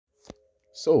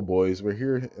So, boys, we're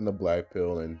here in the black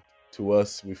pill, and to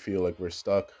us, we feel like we're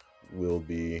stuck. We'll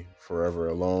be forever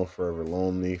alone, forever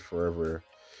lonely, forever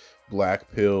black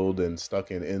pilled and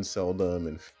stuck in inceldom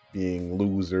and being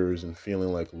losers and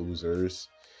feeling like losers.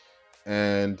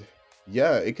 And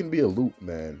yeah, it can be a loop,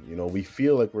 man. We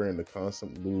feel like we're in a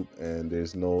constant loop and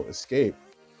there's no escape.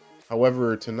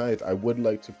 However, tonight I would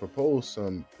like to propose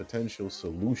some potential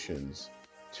solutions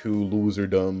to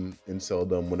loserdom,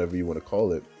 inceldom, whatever you want to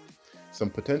call it, some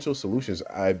potential solutions.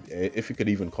 If you could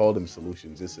even call them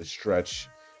solutions, it's a stretch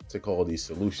to call these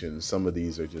solutions. Some of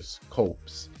these are just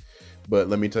copes. But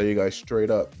let me tell you guys straight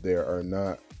up, there are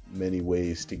not many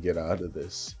ways to get out of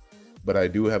this. But I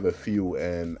do have a few,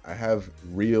 and I have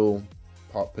real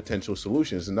potential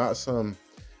solutions, not some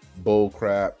bull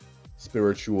crap,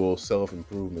 spiritual self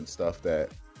improvement stuff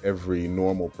that every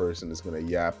normal person is going to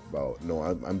yap about. No,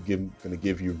 I'm going to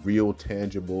give you real,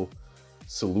 tangible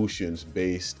solutions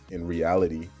based in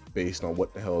reality, based on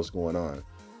what the hell is going on.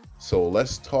 So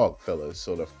let's talk, fellas.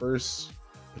 So the first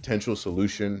potential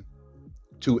solution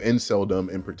to inceldom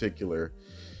in particular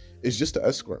is just to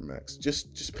escort max.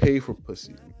 Just pay for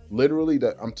pussy. Literally,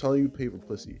 that I'm telling you, pay for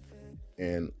pussy.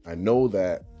 And I know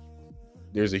that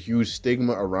there's a huge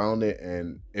stigma around it,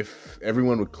 and if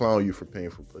everyone would clown you for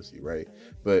paying for pussy, right?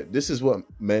 But this is what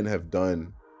men have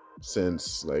done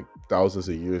since like thousands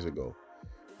of years ago,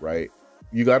 right?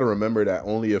 You got to remember that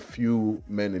only a few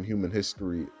men in human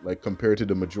history, like compared to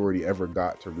the majority, ever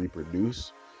got to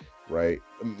reproduce, right?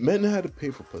 Men had to pay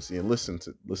for pussy. And listen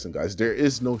guys, there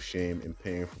is no shame in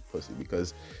paying for pussy,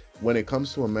 because when it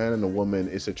comes to a man and a woman,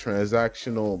 it's a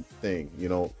transactional thing.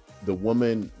 The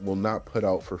woman will not put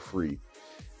out for free.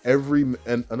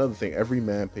 And another thing, every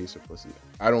man pays for pussy.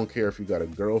 I don't care if you got a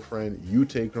girlfriend, you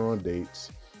take her on dates,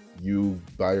 you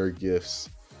buy her gifts,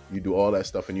 you do all that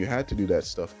stuff, and you had to do that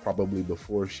stuff probably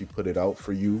before she put it out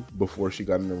for you, before she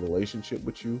got in a relationship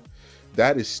with you.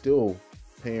 That is still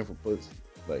paying for pussy.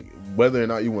 Like, whether or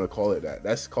not you want to call it that,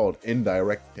 that's called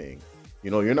indirect paying.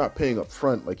 You're not paying up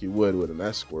front like you would with an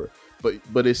escort,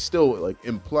 but it's still like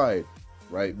implied,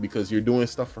 right? Because you're doing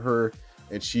stuff for her,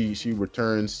 and she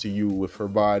returns to you with her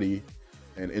body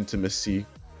and intimacy.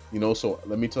 So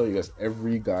let me tell you guys,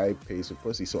 every guy pays for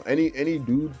pussy. So any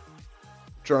dude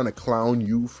trying to clown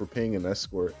you for paying an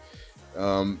escort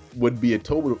would be a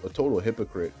total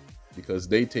hypocrite, because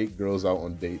they take girls out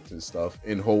on dates and stuff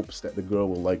in hopes that the girl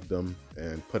will like them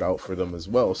and put out for them as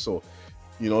well. So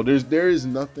there is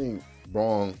nothing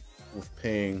wrong with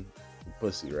paying for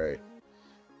pussy, right?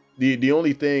 The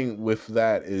only thing with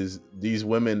that is these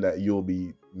women that you'll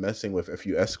be messing with, if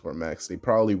you escort max, they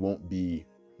probably won't be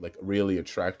like really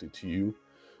attracted to you,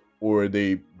 or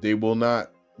they will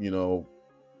not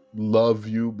love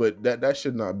you. But that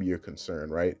should not be your concern,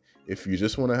 right? If you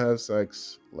just want to have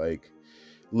sex, like,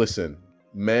 listen,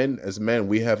 as men,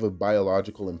 we have a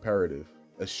biological imperative.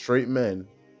 As straight men,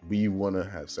 we want to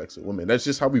have sex with women. That's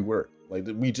just how we work. Like,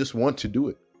 we just want to do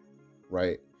it,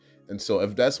 right? And so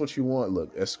if that's what you want,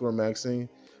 look, escort maxing,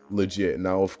 legit.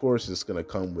 Now, of course, it's going to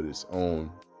come with its own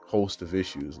host of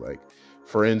issues. Like,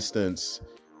 for instance,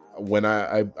 when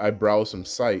I browse some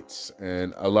sites,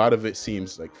 and a lot of it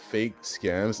seems like fake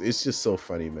scams, it's just so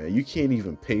funny, man. You can't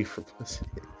even pay for pussy.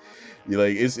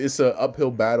 It's an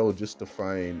uphill battle just to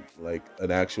find like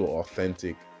an actual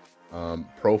authentic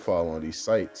profile on these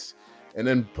sites. And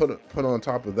then put on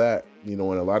top of that, in a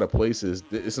lot of places,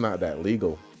 it's not that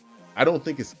legal. I don't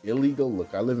think it's illegal.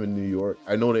 Look, I live in New York.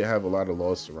 I know they have a lot of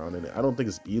laws surrounding it. I don't think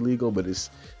it's illegal, but it's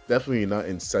definitely not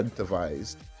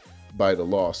incentivized by the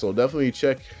law. So definitely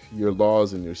check your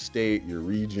laws in your state, your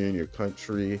region, your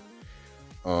country.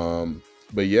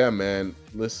 But yeah, man,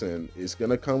 listen, it's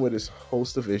gonna come with this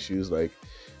host of issues, like,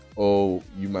 oh,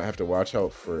 you might have to watch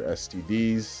out for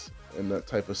STDs and that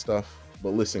type of stuff.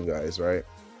 But listen, guys, right?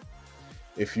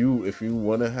 If you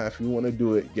wanna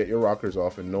do it, get your rockers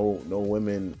off, and no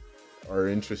women are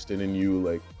interested in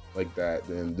you like that,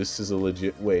 then this is a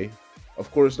legit way.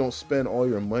 Of course, don't spend all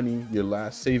your money, your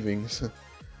last savings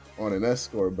on an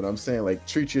escort, but I'm saying, like,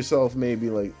 treat yourself maybe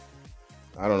like,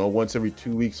 I don't know, once every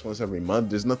 2 weeks, once every month.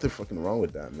 There's nothing fucking wrong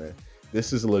with that, man.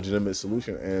 This is a legitimate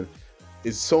solution, and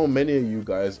it's so many of you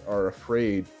guys are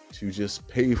afraid to just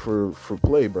pay for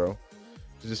play, bro.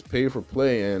 To just pay for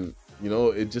play, and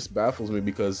it just baffles me,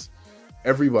 because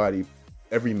every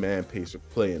man pays for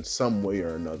play in some way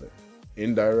or another,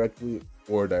 indirectly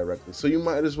or directly. So you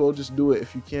might as well just do it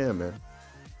if you can, man.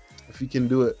 If you can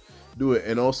do it, do it.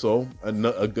 And also,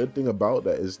 a good thing about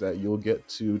that is that you'll get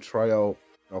to try out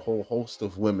a whole host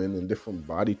of women in different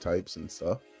body types and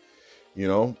stuff.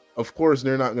 Of course,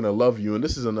 they're not gonna love you, and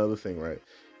this is another thing, right?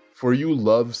 For you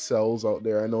love cells out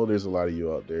there, I know there's a lot of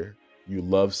you out there. You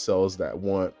love cells that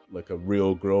want like a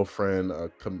real girlfriend, a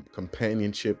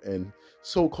companionship, and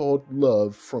so-called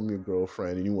love from your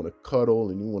girlfriend, and you want to cuddle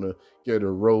and you want to get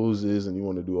her roses and you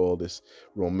want to do all this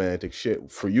romantic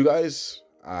shit. For you guys,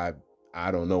 I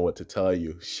don't know what to tell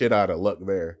you. Shit out of luck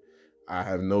there. I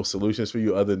have no solutions for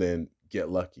you other than get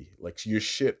lucky. Like you're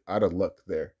shit out of luck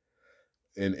there.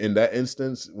 In that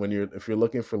instance, when if you're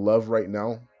looking for love right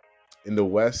now in the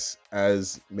West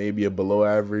as maybe a below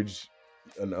average,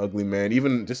 an ugly man,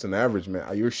 even just an average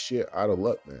man, you're shit out of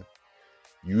luck, man.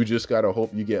 You just gotta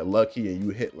hope you get lucky and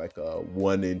you hit like a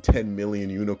 1 in 10 million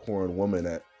unicorn woman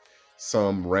at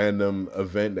some random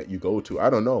event that you go to. I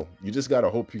don't know. You just gotta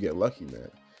hope you get lucky, man.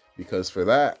 Because for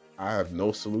that, I have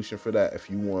no solution for that. If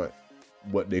you want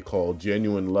what they call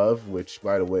genuine love, which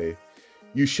by the way,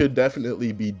 you should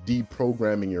definitely be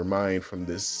deprogramming your mind from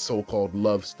this so-called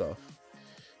love stuff.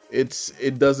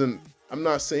 It doesn't, I'm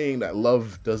not saying that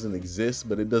love doesn't exist,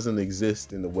 but it doesn't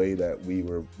exist in the way that we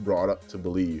were brought up to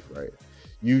believe, right?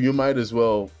 You might as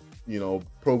well,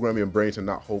 program your brain to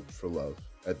not hope for love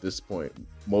at this point.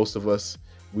 Most of us,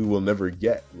 we will never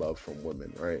get love from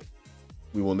women, right?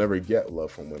 We will never get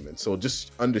love from women. So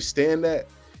just understand that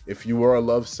if you are a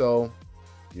love cell,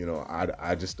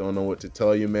 I just don't know what to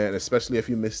tell you, man. Especially if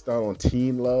you missed out on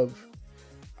teen love,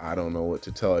 I don't know what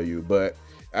to tell you. But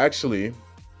actually,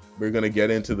 we're going to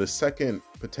get into the second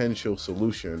potential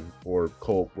solution, or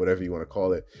cope, whatever you want to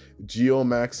call it.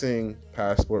 Geomaxing,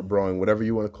 passport broing, whatever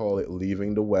you want to call it,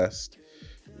 leaving the West,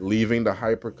 leaving the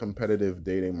hyper competitive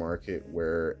dating market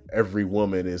where every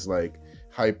woman is like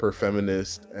hyper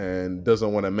feminist and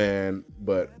doesn't want a man,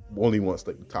 but only wants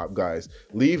like the top guys.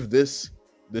 Leave this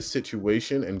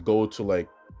situation and go to like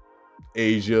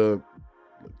Asia,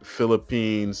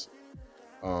 Philippines,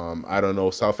 I don't know,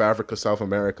 South Africa, South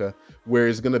America, where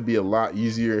it's going to be a lot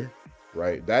easier,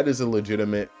 right? That is a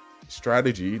legitimate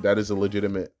strategy. That is a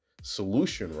legitimate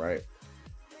solution, right?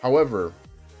 However,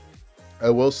 I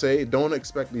will say, don't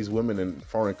expect these women in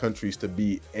foreign countries to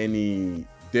be any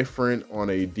different on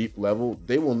a deep level.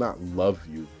 They will not love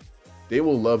you. They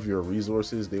will love your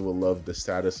resources. They will love the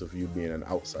status of you being an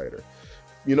outsider.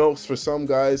 For some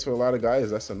guys, for a lot of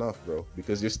guys, that's enough, bro,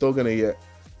 because you're still going to get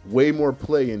way more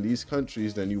play in these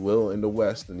countries than you will in the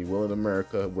West, than you will in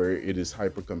America, where it is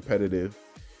hyper competitive,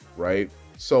 right?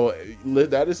 So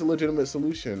that is a legitimate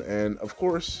solution. And of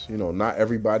course, not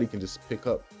everybody can just pick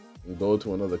up and go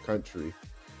to another country,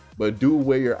 but do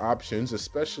weigh your options,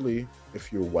 especially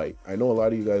if you're white. I know a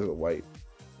lot of you guys are white.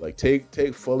 Like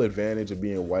take full advantage of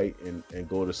being white and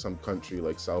go to some country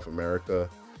like South America,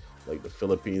 like the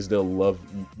Philippines. They'll love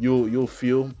you. You'll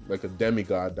feel like a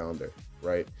demigod down there,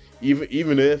 right?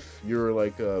 Even if you're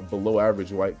like a below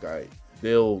average white guy,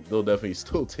 they'll definitely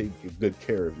still take good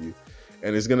care of you.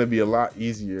 And it's gonna be a lot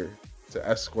easier to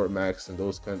escort max in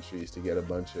those countries, to get a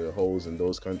bunch of hoes in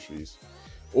those countries.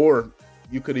 Or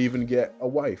you could even get a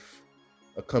wife,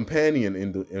 a companion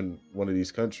in one of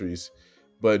these countries.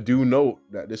 But do note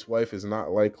that this wife is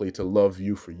not likely to love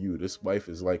you for you. This wife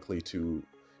is likely to,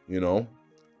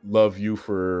 love you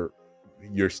for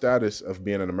your status of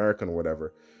being an American or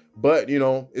whatever. But,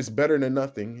 it's better than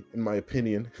nothing, in my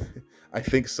opinion. I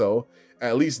think so.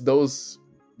 At least those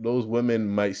women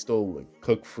might still like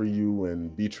cook for you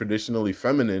and be traditionally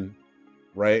feminine,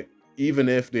 right? Even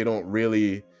if they don't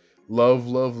really love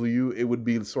you, it would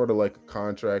be sort of like a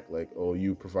contract, like, oh,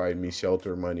 you provide me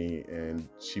shelter money and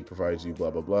she provides you blah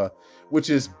blah blah, which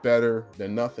is better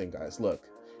than nothing, guys. Look,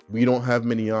 we don't have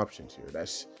many options here.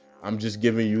 I'm just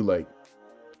giving you like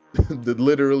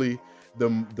literally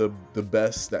the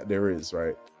best that there is,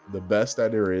 right? The best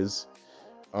that there is.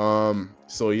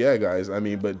 So yeah, guys, I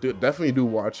mean, but definitely do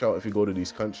watch out if you go to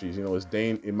these countries.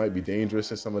 It might be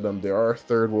dangerous in some of them. There are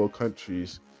third world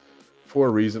countries for a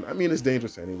reason. I mean, it's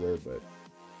dangerous anywhere,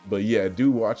 but yeah,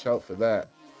 do watch out for that.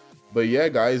 But yeah,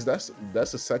 guys, that's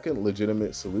a second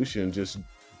legitimate solution. Just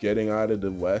getting out of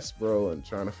the West, bro, and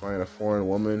trying to find a foreign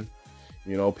woman.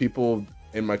 People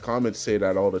in my comments say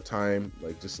that all the time,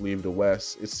 like, just leave the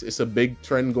West. It's a big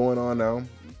trend going on now,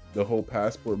 the whole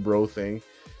passport bro thing.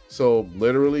 So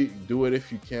literally do it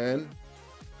if you can,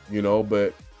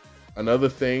 but another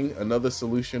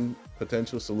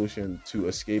potential solution to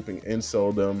escaping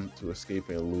inceldom, to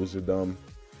escaping loserdom,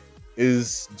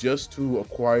 is just to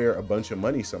acquire a bunch of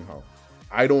money somehow.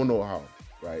 I don't know how,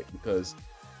 right? Because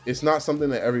it's not something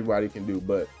that everybody can do,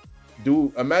 but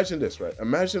imagine this, right?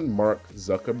 Imagine Mark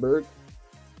Zuckerberg.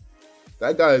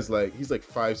 That guy is like, he's like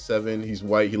 5'7", he's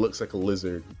white, he looks like a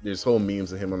lizard. There's whole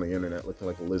memes of him on the internet looking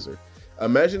like a lizard.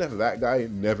 Imagine if that guy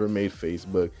never made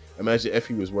Facebook. Imagine if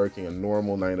he was working a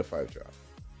normal 9-to-5 job.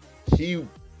 He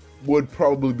would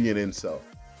probably be an incel.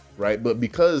 right? But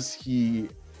because he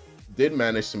did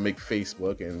manage to make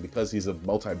Facebook, and because he's a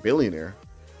multi-billionaire,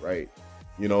 right?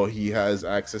 You know, he has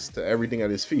access to everything at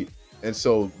his feet. And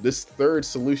so this third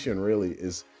solution really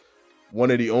is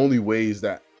one of the only ways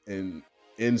that an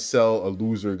incel, a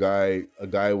loser guy, a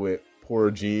guy with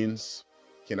poor genes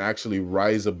can actually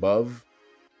rise above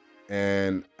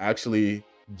and actually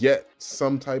get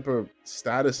some type of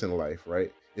status in life,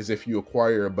 right? Is if you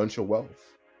acquire a bunch of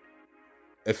wealth.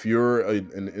 If you're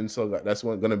an incel guy, that's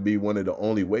going to be one of the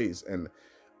only ways. And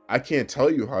I can't tell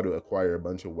you how to acquire a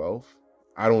bunch of wealth.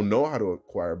 I don't know how to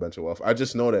acquire a bunch of wealth. I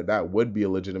just know that that would be a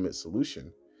legitimate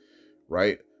solution,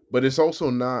 right? But it's also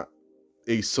not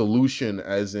a solution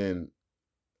as in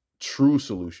true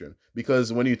solution,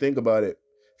 because when you think about it,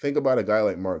 think about a guy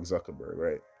like Mark Zuckerberg,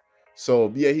 right?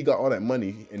 So yeah, he got all that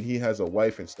money and he has a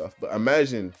wife and stuff, but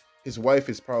imagine his wife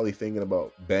is probably thinking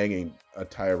about banging a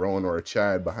Tyrone or a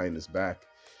Chad behind his back,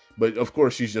 but of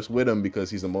course she's just with him because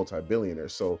he's a multi-billionaire.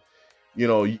 So you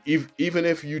know, even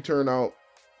if you turn out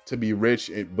to be rich,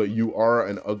 but you are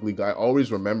an ugly guy,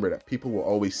 always remember that people will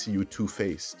always see you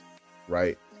two-faced,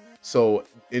 right? So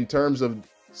in terms of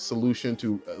solution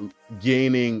to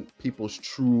gaining people's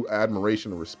true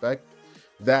admiration and respect,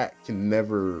 that can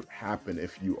never happen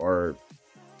if you are,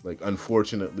 like,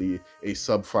 unfortunately a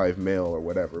sub-5 male or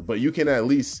whatever. But you can at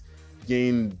least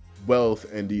gain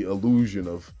wealth and the illusion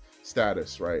of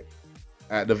status, right?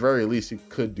 At the very least, you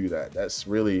could do that. That's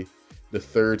really the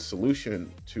third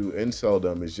solution to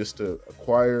inceldom, is just to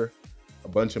acquire a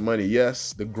bunch of money.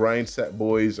 Yes, the grind set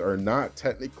boys are not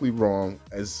technically wrong,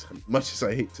 as much as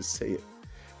I hate to say it.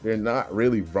 They're not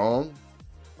really wrong.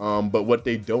 But what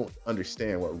they don't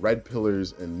understand, what red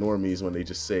pillars and normies, when they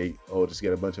just say, oh, just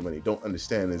get a bunch of money, don't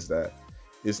understand is that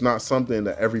it's not something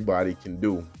that everybody can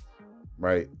do,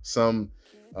 right? Some,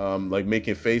 like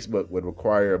making Facebook would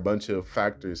require a bunch of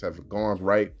factors have gone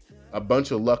right. A bunch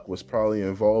of luck was probably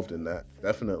involved in that,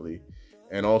 definitely.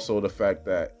 And also the fact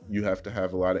that you have to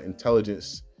have a lot of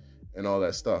intelligence and all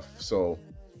that stuff. So,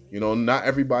 you know, not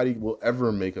everybody will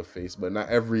ever make a face, but not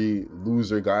every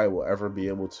loser guy will ever be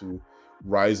able to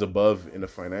rise above in the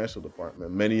financial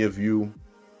department. Many of you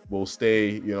will stay,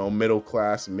 you know, middle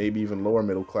class, maybe even lower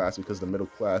middle class, because the middle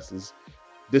class is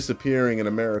disappearing in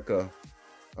America.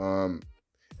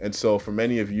 And so for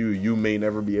many of you, you may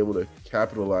never be able to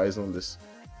capitalize on this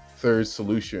third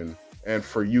solution. And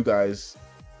for you guys,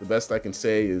 the best I can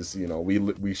say is, you know,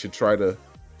 we should try to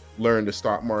learn the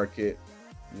stock market,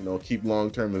 you know, keep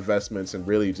long-term investments, and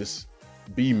really just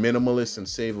be minimalist and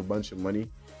save a bunch of money.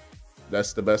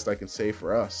 That's the best I can say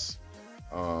for us.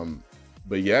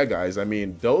 But yeah, guys, I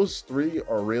mean, those three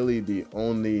are really the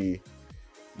only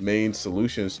main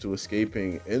solutions to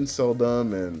escaping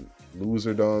inceldom and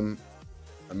loserdom.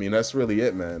 I mean, that's really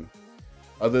it, man.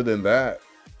 Other than that,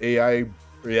 AI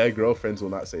girlfriends will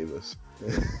not save us.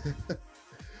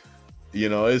 You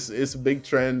know, it's a big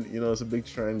trend. You know, it's a big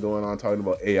trend going on, talking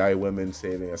about AI women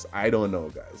saving us. I don't know,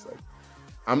 guys. Like,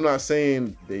 I'm not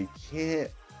saying they can't,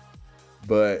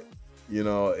 but you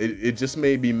know, it just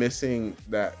may be missing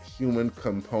that human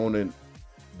component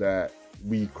that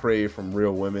we crave from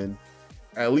real women.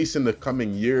 At least in the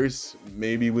coming years,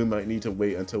 maybe we might need to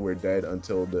wait until we're dead,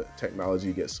 until the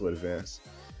technology gets so advanced.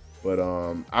 But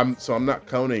I'm not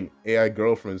counting AI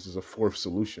girlfriends as a fourth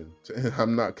solution.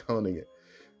 I'm not counting it.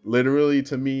 Literally,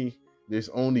 to me, there's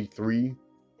only three,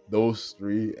 those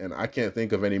three, and I can't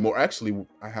think of any more. Actually,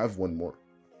 I have one more.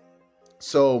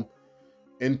 So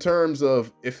in terms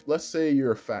of, if let's say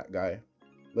you're a fat guy,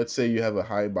 let's say you have a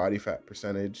high body fat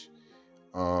percentage,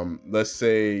 let's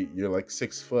say you're like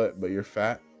 6 foot, but you're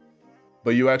fat,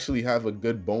 but you actually have a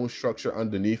good bone structure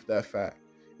underneath that fat.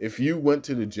 If you went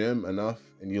to the gym enough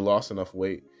and you lost enough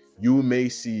weight, you may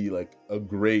see like a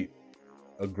great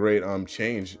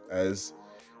change, as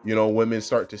you know, women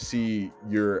start to see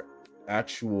your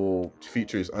actual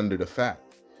features under the fat,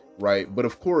 right? But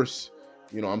of course,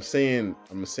 you know, I'm saying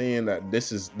that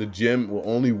the gym will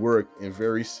only work in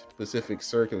very specific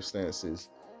circumstances.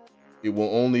 It will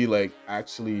only like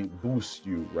actually boost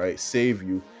you, right? Save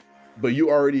you. But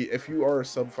if you are a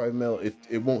sub-5 male,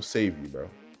 it won't save you, bro.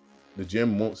 The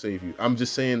gym won't save you. I'm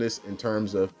just saying this in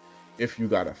terms of, if you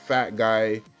got a fat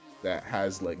guy that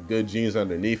has like good genes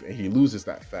underneath and he loses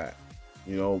that fat,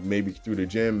 you know, maybe through the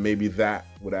gym, maybe that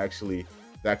could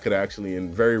actually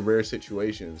in very rare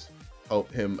situations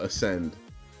help him ascend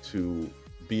to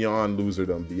beyond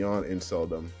loserdom, beyond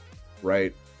inceldom,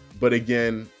 right? But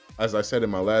again, as I said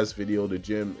in my last video, the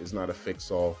gym is not a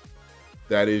fix-all.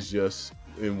 That is just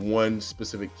in one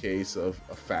specific case of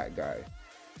a fat guy.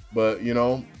 But you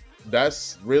know,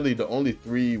 that's really the only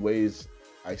three ways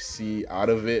I see out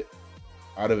of it.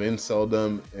 out of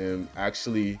inceldom and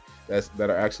actually that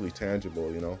are actually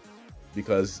tangible, you know,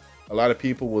 because a lot of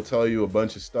people will tell you a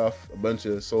bunch of stuff, a bunch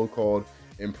of so-called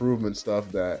improvement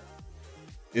stuff that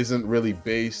isn't really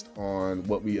based on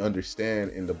what we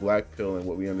understand in the black pill and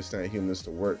what we understand humans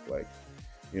to work like.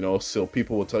 You know, so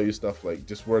people will tell you stuff like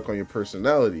just work on your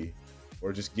personality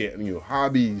or just get new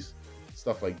hobbies,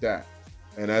 stuff like that.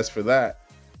 And as for that,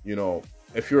 you know,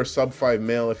 if you're a sub-5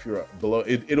 male, if you're below,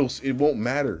 it won't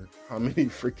matter how many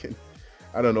freaking,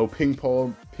 I don't know, ping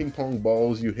pong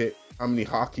balls you hit, how many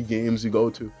hockey games you go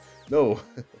to. No,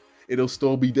 it'll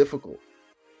still be difficult,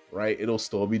 right? It'll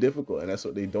still be difficult, and that's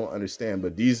what they don't understand.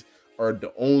 But these are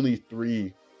the only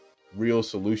 3 real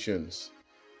solutions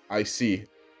I see.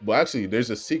 Well, actually, there's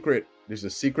a secret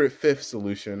 5th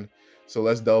solution. So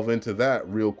let's delve into that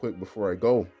real quick before I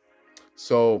go.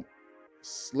 So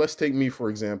let's take me for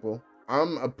example. I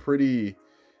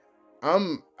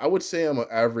would say I'm an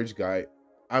average guy.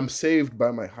 I'm saved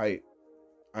by my height.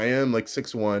 I am like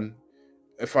 6'1".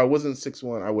 If I wasn't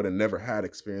 6'1", I would have never had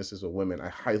experiences with women. I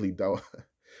highly doubt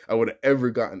I would have ever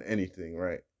gotten anything,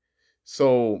 right?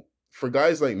 So for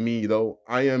guys like me though,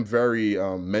 I am very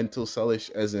mental selfish,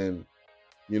 as in,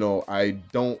 you know,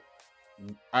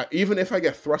 even if I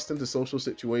get thrust into social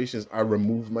situations, I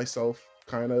remove myself,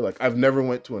 kind of like I've never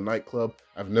went to a nightclub,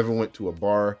 I've never went to a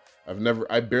bar,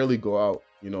 I barely go out,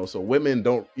 you know, so women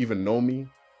don't even know me.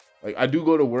 Like I do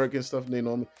go to work and stuff and they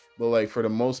know me, but like for the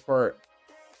most part,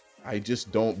 I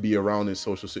just don't be around in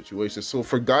social situations. So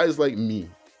for guys like me,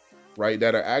 right,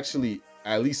 that are actually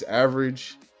at least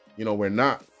average, you know, we're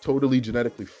not totally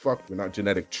genetically fucked, we're not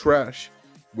genetic trash,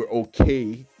 we're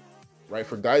okay, right?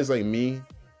 For guys like me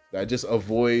that just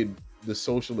avoid the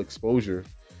social exposure,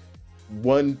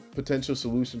 one potential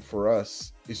solution for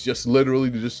us is just literally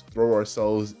to just throw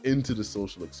ourselves into the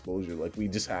social exposure. Like we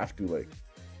just have to like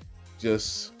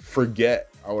just forget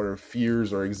our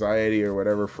fears or anxiety or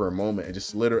whatever for a moment and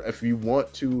just literally, if you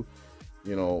want to,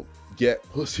 you know, get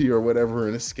pussy or whatever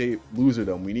and escape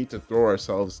loserdom, we need to throw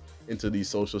ourselves into these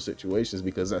social situations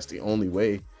because that's the only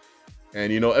way.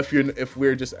 And you know, if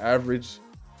we're just average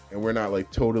and we're not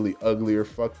like totally ugly or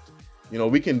fucked, you know,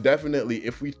 we can definitely,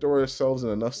 if we throw ourselves in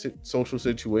enough social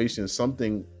situations,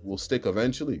 something will stick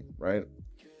eventually, right?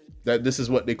 That this is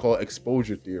what they call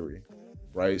exposure theory,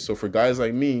 right? So for guys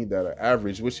like me that are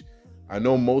average, which I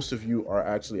know most of you are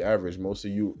actually average, most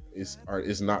of you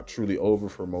is not truly over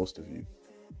for most of you,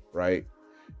 right?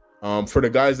 For the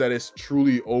guys that is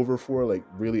truly over for, like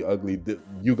really ugly,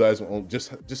 you guys won't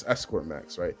just escort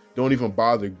max, right? Don't even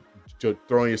bother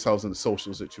throwing yourselves into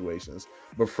social situations.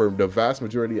 But for the vast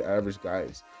majority of average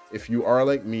guys, if you are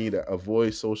like me that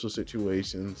avoid social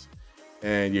situations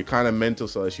and you're kind of mental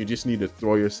selfish, you just need to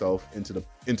throw yourself into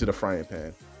the frying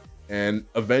pan, and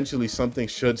eventually something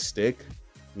should stick.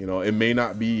 You know, it may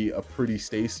not be a pretty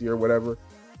Stacy or whatever,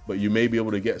 but you may be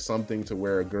able to get something to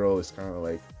where a girl is kind of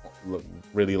like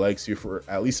really likes you for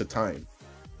at least a time,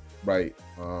 right?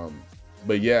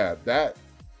 But yeah, that.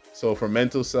 So for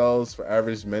mental cells, for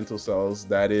average mental cells,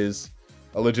 that is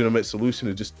a legitimate solution,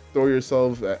 to just throw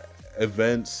yourself at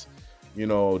events, you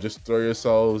know, just try to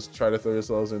throw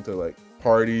yourselves into like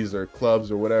parties or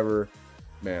clubs or whatever,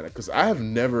 man. Because let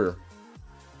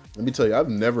me tell you, I've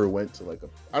never went to like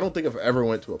I don't think I've ever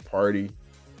went to a party,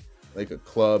 like a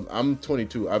club. I'm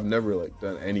 22. I've never like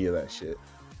done any of that shit,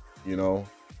 you know.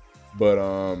 But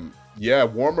yeah,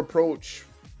 warm approach,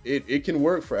 it can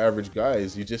work for average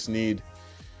guys. You just need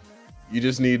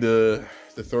to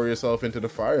throw yourself into the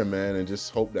fire, man, and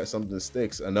just hope that something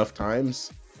sticks enough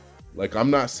times. Like, I'm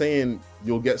not saying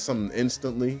you'll get something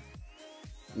instantly.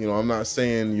 You know, I'm not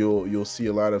saying you'll see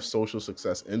a lot of social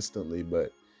success instantly,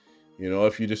 but you know,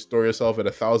 if you just throw yourself at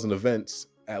 1,000 events,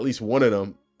 at least one of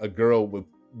them, a girl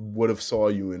would have saw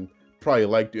you and probably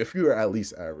liked you if you were at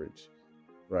least average,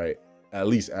 right? At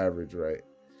least average, right?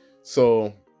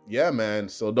 So yeah, man.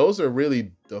 So those are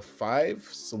really the 5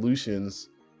 solutions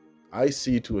I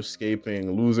see to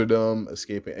escaping loserdom,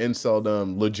 escaping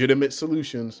inceldom, legitimate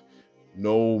solutions,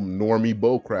 no normie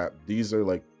bullcrap. These are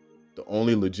like the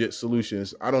only legit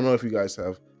solutions. I don't know if you guys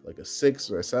have like a 6th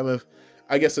or a 7th.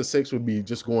 I guess a 6 would be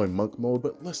just going monk mode,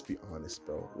 but let's be honest,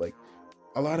 bro. Like,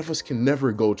 a lot of us can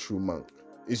never go true monk.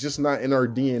 It's just not in our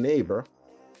DNA, bro.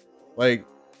 Like,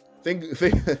 think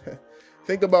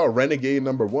about Renegade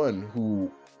 #1, who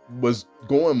was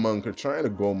going monk or trying to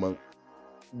go monk.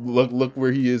 Look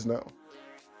where he is now.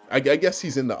 I guess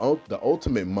he's in the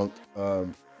ultimate monk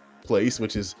place,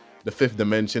 which is the 5th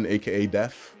dimension, aka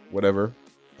death, whatever.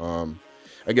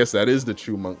 I guess that is the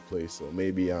true monk place. So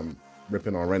maybe I'm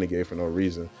ripping on Renegade for no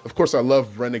reason. Of course, I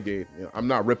love Renegade. You know, I'm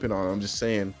not ripping on him. I'm just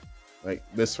saying like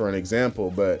this for an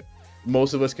example. But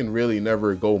most of us can really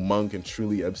never go monk and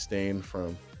truly abstain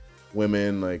from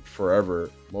women like forever.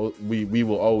 We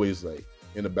will always, like,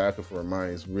 in the back of our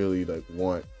minds, really like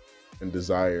want and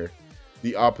desire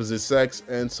the opposite sex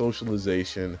and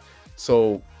socialization.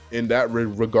 So in that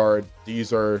regard,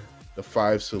 these are the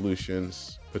 5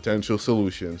 solutions, potential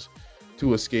solutions,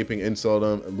 to escaping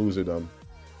inceldom and loserdom.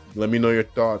 Let me know your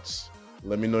thoughts.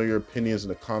 Let me know your opinions in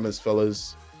the comments,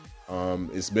 fellas.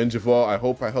 It's been Javal. I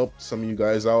hope I helped some of you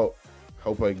guys out.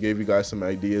 Hope I gave you guys some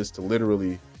ideas to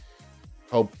literally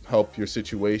help your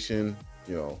situation,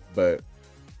 you know. But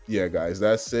yeah, guys,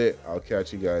 that's it. I'll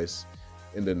catch you guys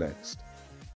in the next.